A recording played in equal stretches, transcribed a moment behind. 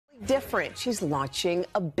different. She's launching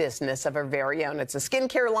a business of her very own. It's a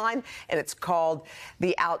skincare line, and it's called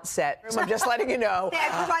The Outset. I'm just letting you know.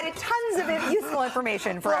 I provided tons of useful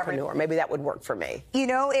information for everyone. Maybe that would work for me. You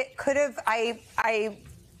know, it could have. I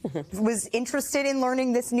was interested in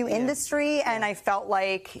learning this new industry, and I felt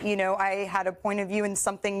like, you know, I had a point of view and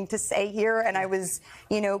something to say here, and I was,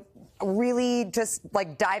 you know, really just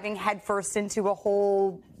like diving headfirst into a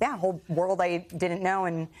whole world I didn't know,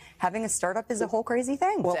 and having a startup is a whole crazy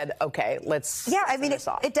thing. Well, said, okay, let's I mean,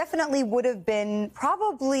 it definitely would have been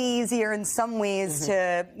probably easier in some ways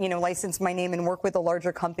to, you know, license my name and work with a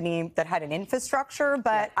larger company that had an infrastructure,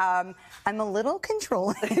 but I'm a little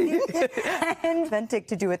controlling and authentic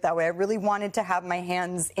to do it that way. I really wanted to have my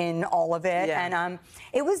hands in all of it, and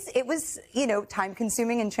it was, you know, time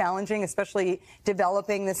consuming and challenging, especially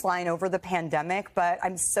developing this line over the pandemic, but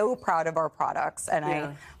I'm so proud of our products, and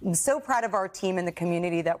I'm so proud of our team and the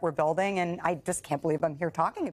community that we're building, and I just can't believe I'm here talking about it.